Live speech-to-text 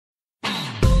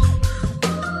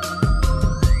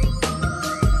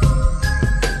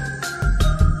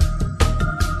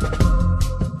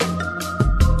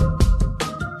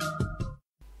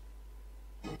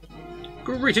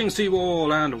Greetings to you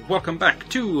all, and welcome back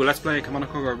to Let's Play Command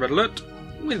 & Conquer Red Alert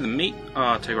with me,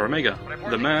 Tigger Omega,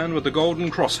 the man with the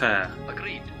golden crosshair.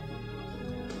 Agreed.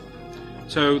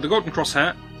 So, the golden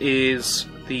crosshair is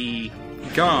the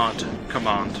guard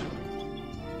command.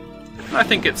 I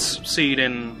think it's seen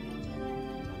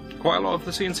in quite a lot of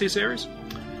the CNC series,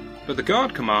 but the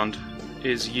guard command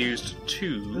is used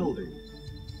to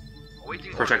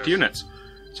protect units.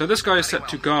 So this guy is set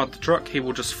to guard the truck, he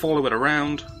will just follow it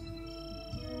around.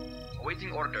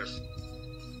 Awaiting orders.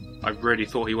 I really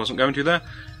thought he wasn't going to there.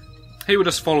 He will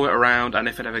just follow it around, and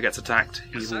if it ever gets attacked,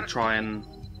 he will try and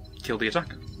kill the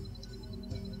attacker.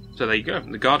 So there you go,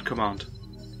 the guard command.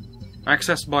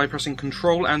 Accessed by pressing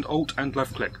Control and Alt and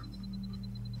left click.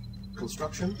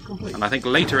 Construction complete. And I think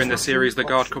later in the series the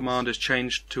guard command is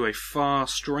changed to a far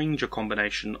stranger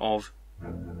combination of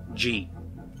G.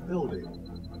 Building.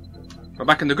 But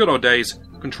back in the good old days,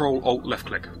 Control Alt left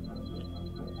click.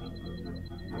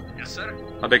 Yes, sir.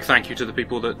 A big thank you to the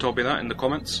people that told me that in the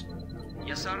comments.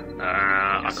 Yes, sir.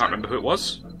 I can't remember who it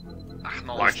was.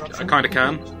 Acknowledged. I kind of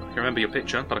can. I can remember your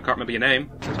picture, but I can't remember your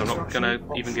name, so I'm not going to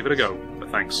even give it a go.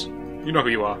 But thanks. You know who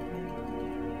you are.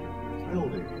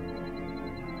 Building.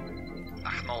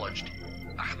 Acknowledged.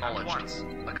 Acknowledged. At once.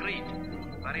 Agreed.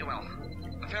 Very well.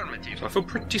 Affirmative. So I feel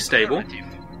pretty stable.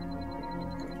 Affirmative.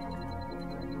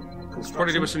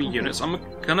 Probably do with some units. I'm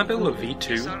going to build a V2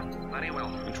 Yes, sir. Very well.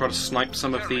 and try to snipe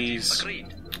some of these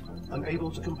Agreed.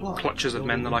 Unable to comply. clutches of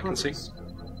men that I can see.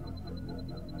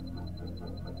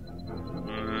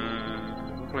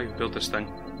 Where do I build this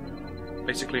thing?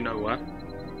 Basically nowhere.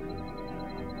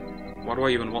 Why do I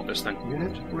even want this thing?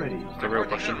 Unit ready. The real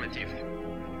question. Affirmative.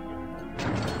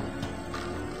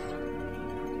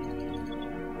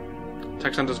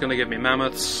 Tech Center's going to give me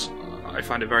mammoths. I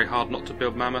find it very hard not to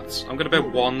build mammoths. I'm going to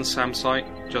build one SAM site,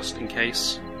 just in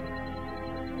case.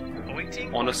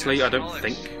 Awaiting Honestly, orders. I don't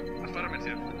think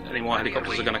Affirmative. any more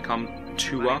helicopters are going to come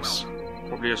to us.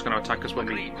 Probably just going to attack us when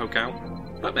we poke out.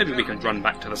 But maybe we can run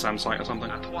back to the SAM site or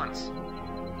something. At once.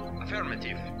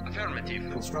 Affirmative. Affirmative.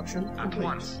 Construction At complete.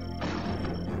 once.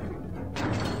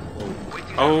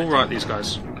 Awaiting Oh, affirmative. right, these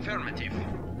guys. Affirmative.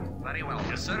 Very well.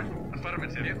 Yes, sir.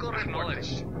 Affirmative. Vehicle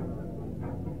acknowledged.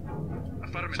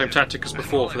 Affirmative. Same tactic as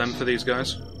before for them, for these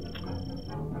guys.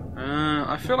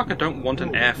 I feel like I don't want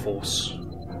an air force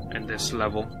in this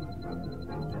level.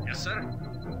 Yes, sir.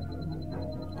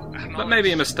 That may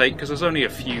be a mistake, because there's only a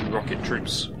few rocket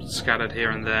troops scattered here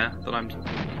and there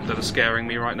that are scaring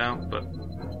me right now, but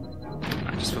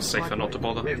I just feel safer not to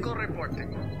bother. Vehicle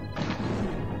reporting.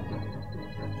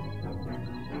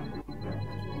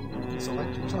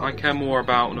 Select I target. care more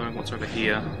about knowing what's over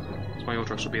here, because my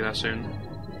trucks will be there soon.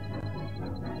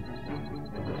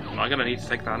 I'm going to need to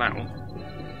take that out.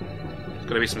 There's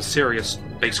going to be some serious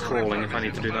base crawling if I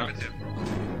need to do that. Affirmative.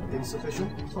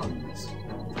 Insufficient funds.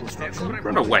 Vehicle Construction. Run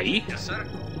reporting. away! Yes, sir.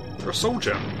 You're a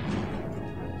soldier.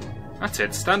 That's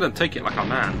it, stand and take it like a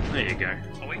man. There you go.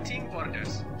 Awaiting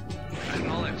orders.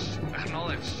 Acknowledged.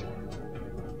 Acknowledged.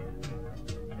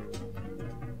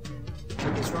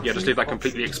 Yeah, just leave that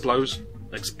completely exposed.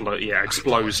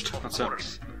 Exposed. That's it.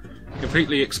 Orders.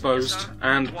 Completely exposed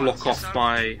and block off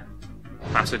my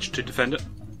passage to defend it.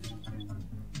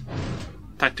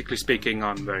 Tactically speaking,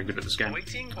 I'm very good at this game.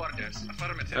 Awaiting orders.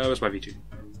 Affirmative. Where's my V2?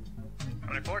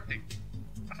 Reporting.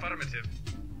 Affirmative.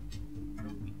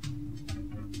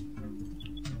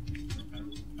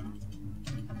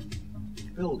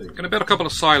 Building. I'm going to build a couple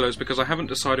of silos because I haven't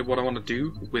decided what I want to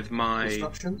do with my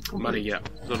Construction complete. money yet.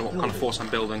 I don't know what kind of force I'm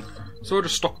building. So I'll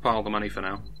just stockpile the money for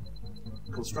now.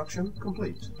 Construction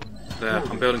complete. There,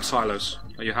 I'm building silos.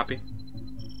 Are you happy?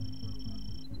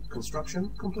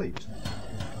 Construction complete.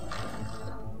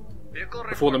 Vehicle Before the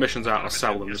reporting. mission's out, I'll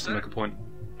sell them Yes, just to sir. make a point.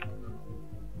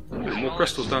 Ooh, more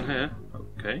crystals down here.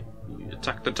 Okay.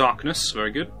 Attack the darkness.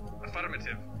 Very good.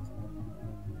 Affirmative.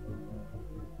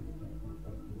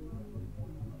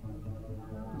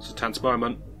 It's a tense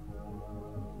moment.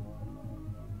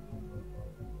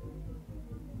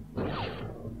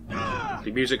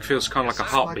 The music feels kind of like a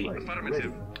heartbeat. Ready.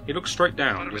 Affirmative. He looks straight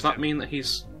down. Does that mean that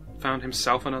he's found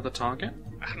himself another target?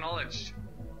 Acknowledged.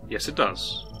 Yes, it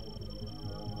does.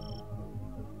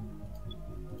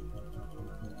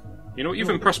 You know what? You've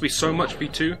impressed me so much,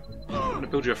 V2. I'm going to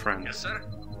build you a friend. Yes, sir.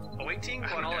 Awaiting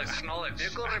orders. Acknowledged.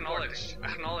 Vehicle acknowledged.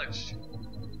 Acknowledged.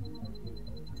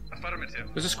 Affirmative.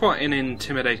 This is quite an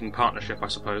intimidating partnership, I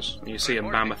suppose, when you see a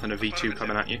mammoth and a V2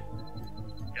 coming at you.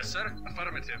 Yes, sir.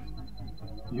 Affirmative.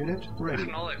 Unit ready.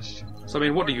 Acknowledged. So, I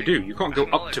mean, what do? You can't go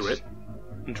up to it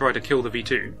and try to kill the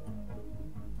V2.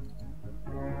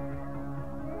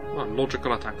 What a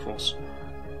logical attack force.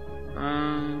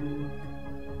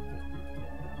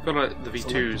 I feel like the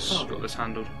V2's got this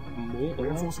handled more.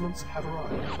 Reinforcements have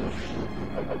arrived.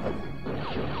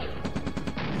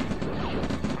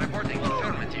 Reporting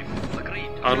affirmative. Agreed.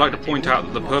 I would like to point out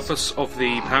that the purpose of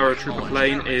the paratrooper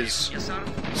plane is Yes, sir.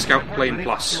 Scout Plane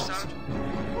Plus. Lost.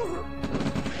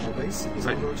 Our base is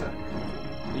Right. under attack.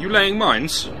 Are you laying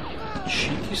mines?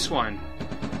 Cheeky swine.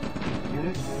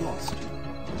 Unit lost.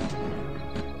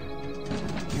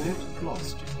 Unit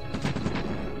lost.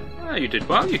 Ah, you did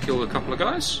well, you killed a couple of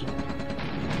guys.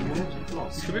 Unit You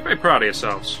lost. should be very proud of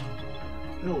yourselves.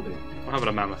 Building. We're having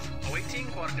a mammoth. Awaiting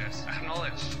orders.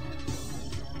 Acknowledged.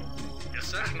 Yes,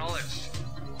 sir. Acknowledged.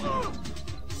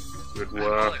 Good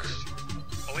work.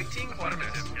 Acknowledged. Awaiting orders.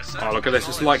 Yes, sir. Oh, look at this.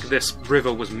 It's like this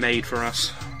river was made for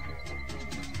us.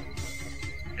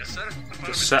 Yes, sir.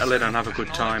 Just settle in and have a good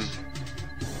time.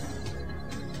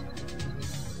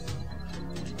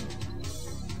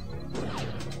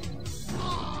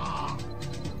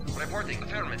 Reporting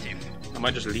affirmative. I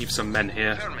might just leave some men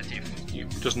here. Affirmative. You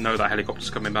just know that helicopter's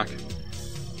coming back.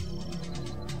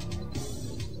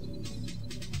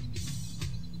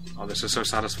 Oh, this is so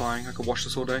satisfying. I could watch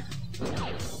this all day.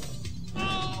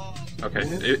 Okay,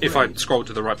 if I scroll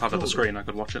to the right part of the screen, I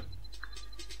could watch it.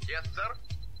 Yes, sir.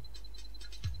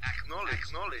 Acknowledged.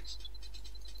 Acknowledged.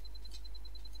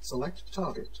 Select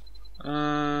target.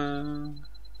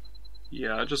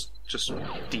 Yeah, just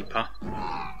deeper.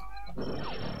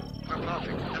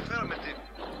 Affirmative.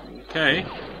 Okay.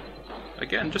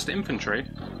 Again, just infantry.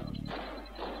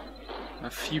 A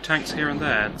few tanks here and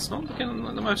there. It's not looking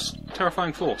like the most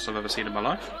terrifying force I've ever seen in my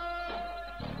life.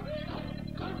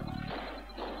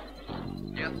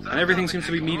 Yes, sir. And everything seems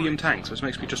to be medium tanks, which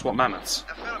makes me just want mammoths.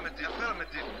 Affirmative.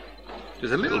 Affirmative.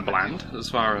 It's a little bland as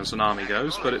far as an army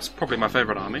goes, but it's probably my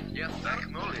favourite army. Yes, sir.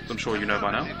 Acknowledged. I'm sure you know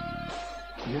by now.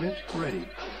 Unit ready.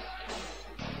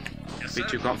 Yes, sir.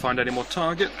 V2 can't find any more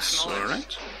targets.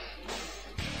 Alright.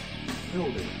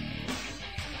 Building.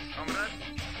 Comrade.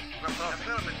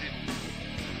 Affirmative.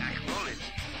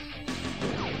 Acknowledged.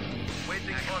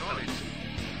 Waiting orders.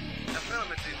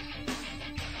 Affirmative.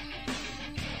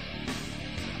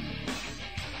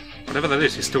 Whatever that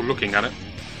is, he's still looking at it.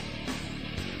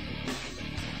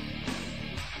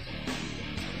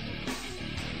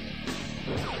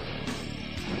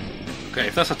 Okay,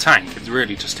 if that's a tank, it's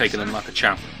really just taking them like a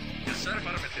champ. Yes, sir.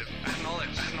 Affirmative.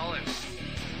 Acknowledged. Acknowledged.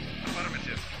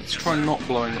 Affirmative. Let's try not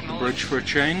blowing up the bridge for a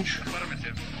change.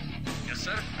 Affirmative. Yes,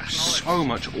 sir. Acknowledged. So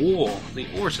much ore. The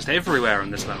ore is just everywhere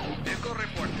in this level. Vehicle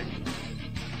reporting.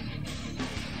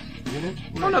 Unit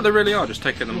Oh ready. no, they really are just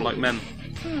taking them like men.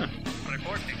 Huh.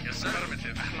 Reporting. Yes, sir.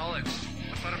 Affirmative. Acknowledged.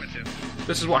 Affirmative.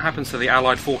 This is what happens to the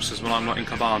Allied forces when I'm not in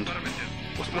command. Affirmative.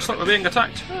 What's up with being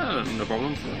attacked? No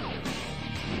problem.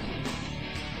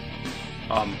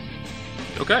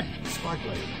 Okay. Spy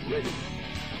plane ready.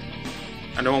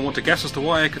 Anyone want to guess as to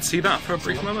why I could see that for a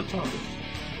brief Select moment? target.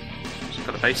 So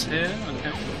got a base here,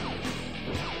 okay.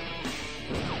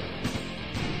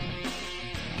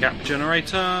 Gap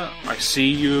generator, I see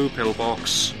you,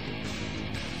 pillbox.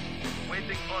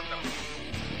 Waiting order.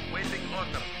 Waiting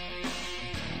order.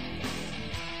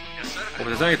 Yes, sir. Well, if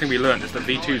there's anything we learned, is that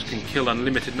V2s can kill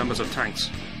unlimited numbers of tanks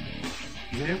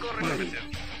Unit Vehicle ready. affirmative.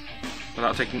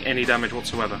 without taking any damage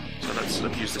whatsoever. So let's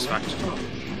abuse this fact. Select target.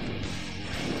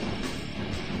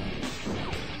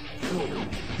 Building.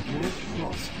 Unit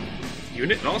lost.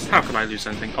 Unit lost? How can I lose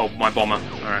anything? Oh, my bomber.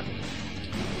 Alright.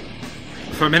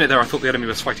 For a minute there I thought the enemy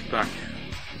was fighting back.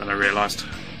 Then I realised.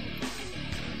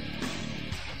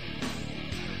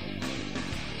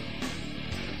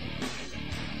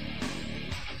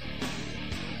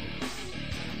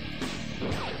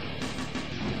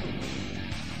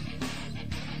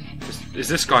 Is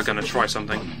this guy going to try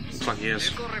something? Looks like he is.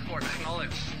 Vehicle report.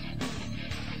 Acknowledged.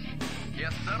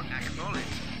 Yes, sir. Acknowledged.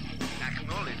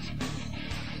 Acknowledged.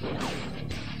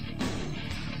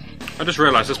 I just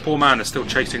realised this poor man is still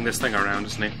chasing this thing around,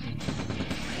 isn't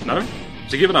he? No?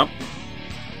 Has he given up?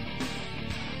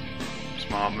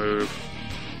 Smart move.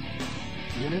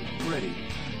 Unit ready.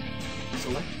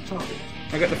 Select target.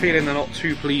 I get the feeling they're not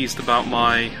too pleased about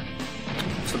my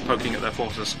sort of poking at their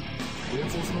forces.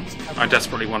 Reinforcements have I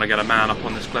desperately want to get a man up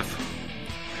on this cliff.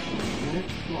 Unit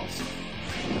lost.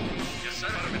 Yes, sir.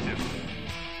 Affirmative.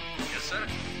 Yes, sir.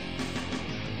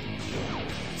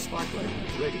 Spy plane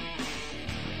ready.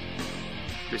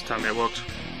 Please tell me it worked.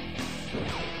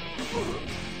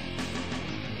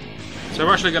 So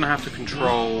we're actually going to have to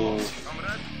control...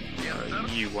 Comrade. Yes, sir.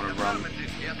 you want to run.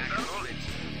 Affirmative. Yes, acknowledged.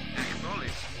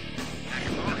 Acknowledged.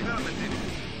 Acknowledged.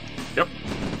 Affirmative. Yep.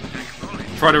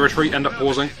 Acknowledged. Try to retreat, end up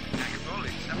pausing.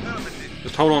 Acknowledged. Affirmative.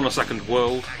 Just hold on a second,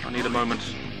 world. I need a moment.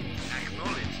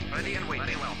 Acknowledged. Ready and waiting.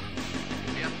 Very well.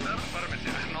 Yes, sir.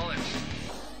 Affirmative.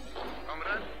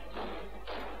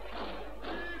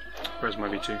 Where's my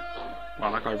V2?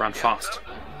 Wow, that guy ran fast.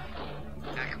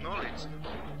 Acknowledged.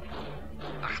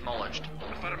 Acknowledged.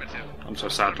 Affirmative. I'm so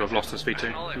sad to have lost this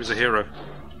V2. He was a hero.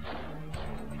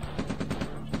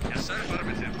 Yes, sir.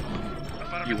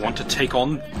 Affirmative. You want to take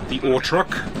on the ore truck?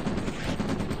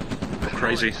 You're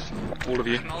crazy. All of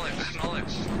you. Acknowledged.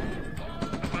 Acknowledged.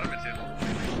 Affirmative.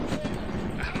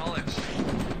 Acknowledged.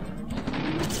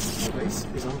 Our base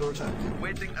is under attack.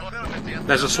 Waiting. Affirmative.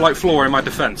 There's a slight flaw in my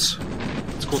defense.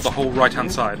 It's called the whole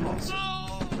right-hand side. Lost.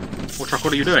 Ore truck,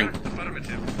 what are you doing?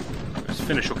 Affirmative. Let's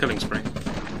finish your killing spree.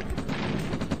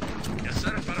 Yes,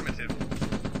 sir. Affirmative.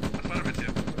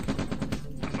 Affirmative.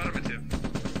 Affirmative.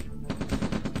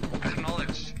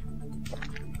 Acknowledged.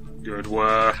 Good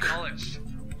work. Acknowledged.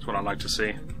 That's what I like to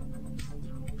see.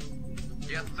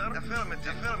 Yes, sir.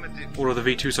 Affirmative. Affirmative. All of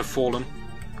the V2s have fallen.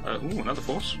 Ooh, another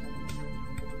force.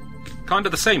 Kind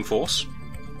of the same force.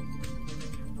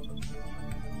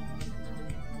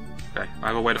 Okay, I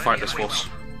have a way to fight this force.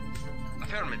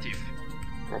 Affirmative.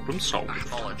 Problem solved.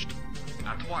 Acknowledged.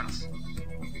 At once.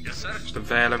 Yes, sir. Just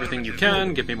avail everything you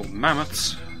can, give me more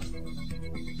mammoths.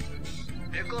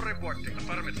 Vehicle reporting.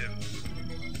 Affirmative.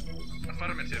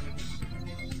 Affirmative.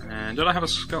 And did I have a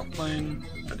scout plane?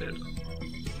 I did.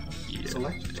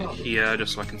 Select Yeah, target. here,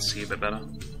 just so I can see a bit better.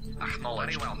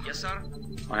 Acknowledged. Very well. Yes, sir.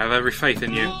 I have every faith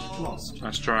in you. Lost.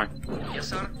 Let's try. Yes,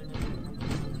 sir.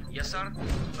 Yes, sir.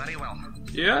 Very well.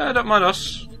 Yeah, don't mind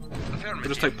us. Affirmative. We'll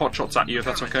just take pot shots at you if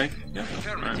that's okay. Yeah.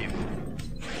 Affirmative.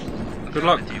 Good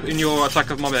luck in your attack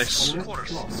of my base. Unit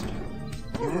course. lost.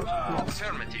 Unit lost.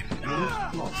 Affirmative.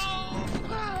 Unit lost.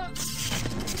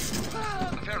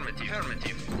 Affirmative.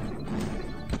 Affirmative.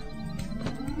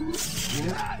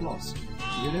 Unit lost.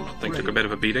 Unit I think took a ready. bit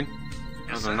of a beating.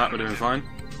 Other than that, we're doing fine.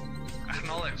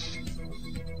 Acknowledged.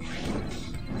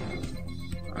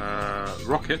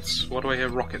 Rockets? Why do I hear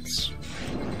rockets?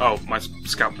 Oh, my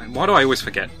scout plane. Why do I always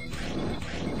forget?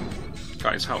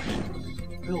 Guys, help me.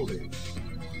 Building.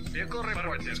 Vehicle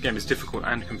reporting. This game is difficult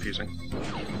and confusing.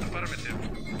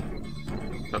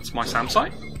 Affirmative. That's my SAM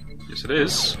site? Yes, it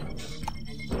is.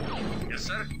 Yes,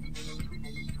 sir.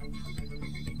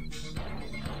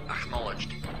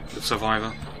 Acknowledged. The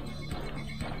survivor.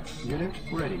 Unit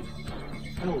ready.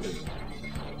 Building.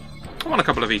 I want a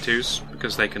couple of E2s,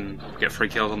 because they can get free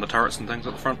kills on the turrets and things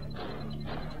at the front.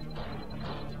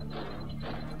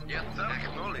 Yes, sir.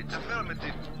 Acknowledged.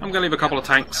 Affirmative. I'm going to leave a couple of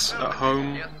tanks at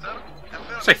home, Yes, sir.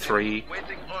 Affirmative. say 3,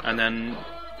 Waiting order. and then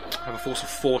have a force of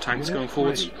 4 tanks Unit going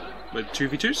forwards ready. with 2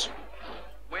 V2s.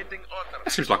 Waiting order.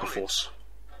 That seems like a Acknowledged. force.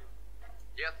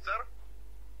 Yes,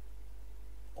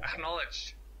 sir.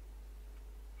 Acknowledged.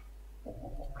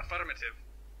 Affirmative.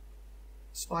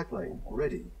 Spy plane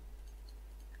ready.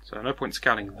 So no point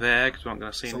scouting there, because we aren't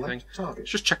going to see anything. Select target.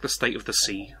 Let's just check the state of the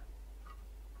sea.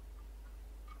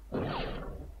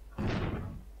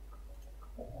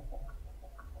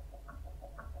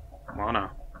 Oh no.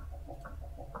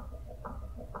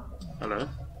 Hello.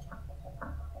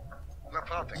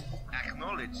 Reporting.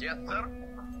 Acknowledged. Yes, sir.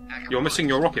 You're missing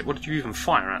your rocket. What did you even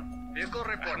fire at? Vehicle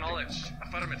report. Acknowledged.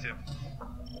 Affirmative.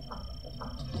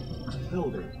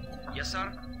 Building. Yes,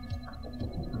 sir.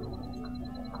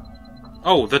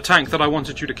 Oh, the tank that I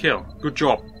wanted you to kill. Good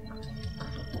job.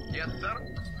 Yes, sir.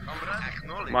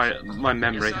 Acknowledged. My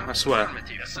memory, Yes, sir. I swear.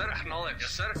 Affirmative. Yes, sir. Acknowledged. Yes,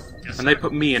 sir. Yes, And they sir.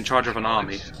 put me in charge of an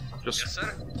army. Yes, Just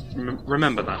sir.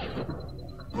 remember that.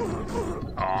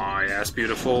 Ah, yes,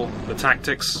 beautiful. The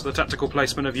tactics, the tactical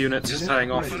placement of units is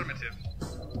paying off. Affirmative.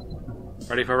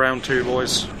 Ready for round 2,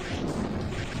 boys.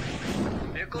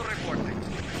 Vehicle reporting.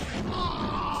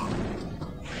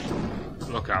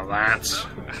 Look at that.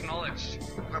 Acknowledged.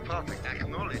 Reporting.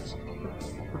 Acknowledged.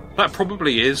 That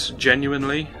probably is,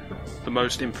 genuinely, the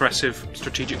most impressive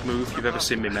strategic move you've ever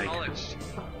seen me make. Acknowledged.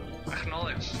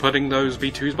 Acknowledged. Putting those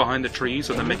V2s behind the trees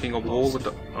and then making a wall with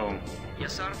the... Oh.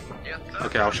 Yes, sir. Yes, sir.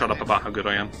 Okay, I'll shut up about how good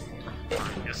I am.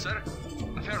 Yes, sir.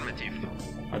 Affirmative.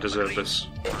 I deserve this.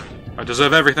 I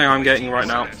deserve everything I'm getting right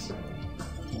now.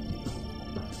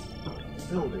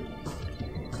 Building.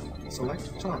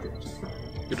 Select target.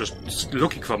 You're just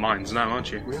looking for mines now,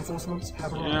 aren't you? Reinforcements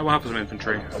have arrived. Yeah, what happens to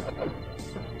infantry?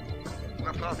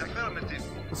 Report. Affirmative.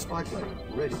 Spy plane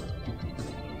ready.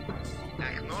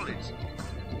 Acknowledged.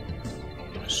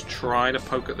 Just try to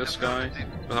poke at this guy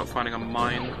without finding a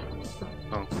mine.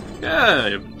 Oh.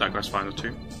 Yeah, that guy's fine with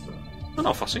 2. I'm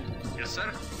not fussy. Yes,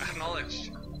 sir.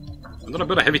 Acknowledged. I'm gonna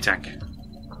build a heavy tank.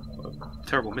 What a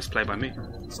terrible misplay by me.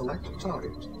 Select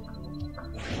target.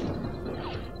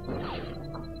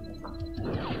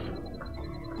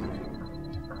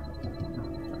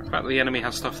 The fact that the enemy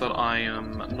has stuff that I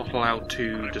am not allowed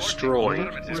to destroy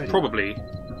is probably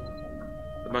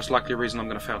the most likely reason I'm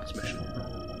going to fail this mission.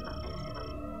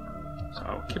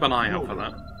 So keep an eye out for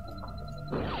that.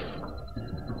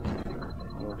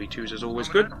 More V2s is always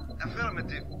good.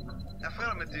 Affirmative.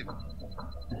 Affirmative.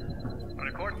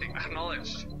 Reporting.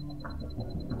 Acknowledged.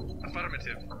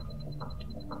 Affirmative.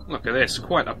 Look at this,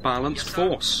 quite a balanced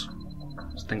force.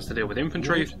 There's things to deal with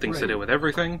infantry, things to deal with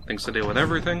everything, things to deal with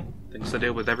everything, things to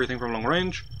deal with everything from long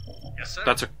range. Yes, sir.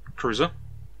 That's a cruiser.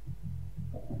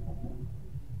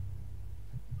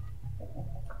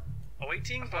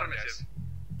 Awaiting orders.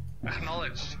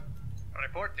 Acknowledged.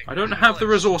 Reporting. I don't have the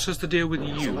resources to deal with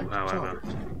you, however.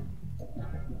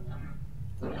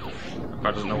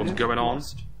 I don't know what's going on.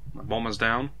 My bomber's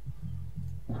down.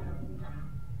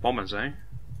 Bombers, eh?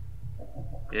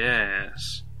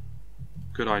 Yes.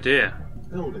 Good idea.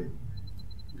 Building.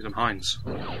 Get them Heinz.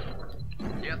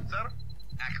 Yes, sir.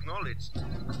 Acknowledged.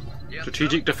 Yes,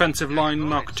 Strategic Defensive Line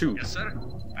Mark II. Yes, sir.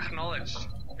 Acknowledged.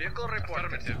 Vehicle report.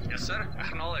 Affirmative. Yes, sir.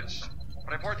 Acknowledged.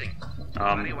 Reporting.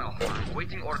 Very well.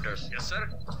 Awaiting orders. Yes, sir.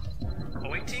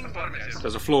 Awaiting affirmative.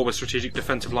 There's a flaw with Strategic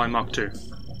Defensive Line Mark II.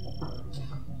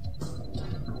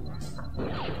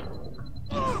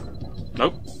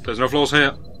 Nope, there's no flaws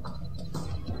here.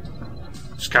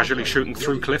 Just casually shooting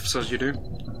through cliffs as you do.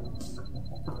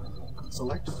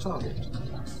 Select target.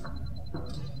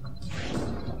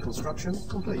 Construction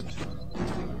complete.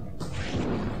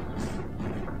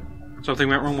 Something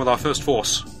went wrong with our first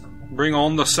force. Bring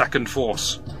on the second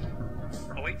force.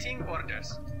 Awaiting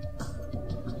orders.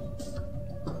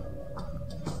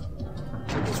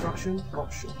 Construction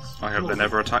options. I hope they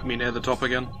never attack me near the top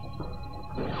again.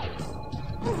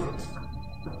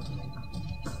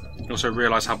 Also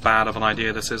realise how bad of an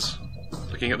idea this is,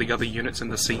 looking at the other units in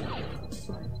the sea.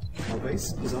 Our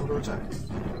base is under attack.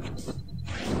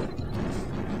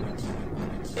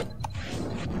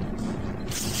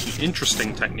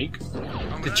 Interesting technique.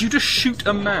 Did you just shoot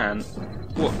a man?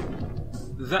 What?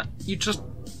 That you just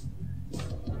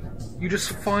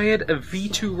fired a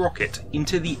V2 rocket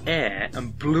into the air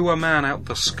and blew a man out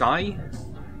the sky?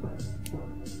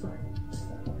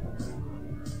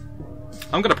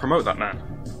 I'm going to promote that man.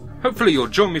 Hopefully you'll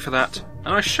join me for that,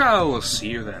 and I shall see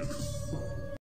you then.